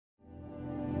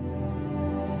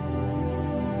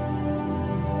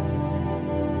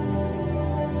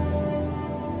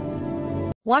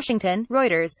Washington,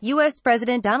 Reuters. U.S.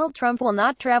 President Donald Trump will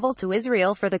not travel to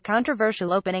Israel for the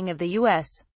controversial opening of the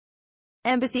U.S.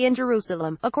 Embassy in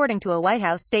Jerusalem, according to a White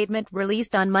House statement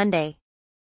released on Monday.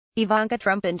 Ivanka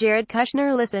Trump and Jared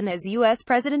Kushner listen as U.S.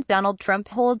 President Donald Trump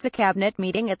holds a cabinet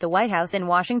meeting at the White House in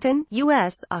Washington,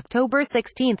 U.S., October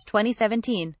 16,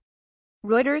 2017.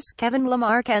 Reuters. Kevin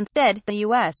Lamarck. Instead, the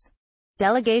U.S.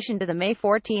 delegation to the May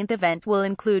 14 event will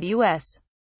include U.S.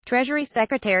 Treasury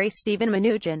Secretary Steven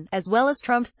Mnuchin, as well as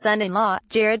Trump's son-in-law,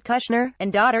 Jared Kushner,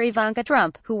 and daughter Ivanka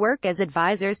Trump, who work as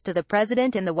advisors to the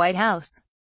president in the White House.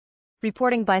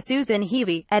 Reporting by Susan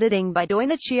Heavey, editing by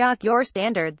Doina Chiak. Your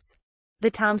Standards.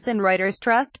 The Thomson Reuters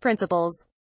Trust Principles.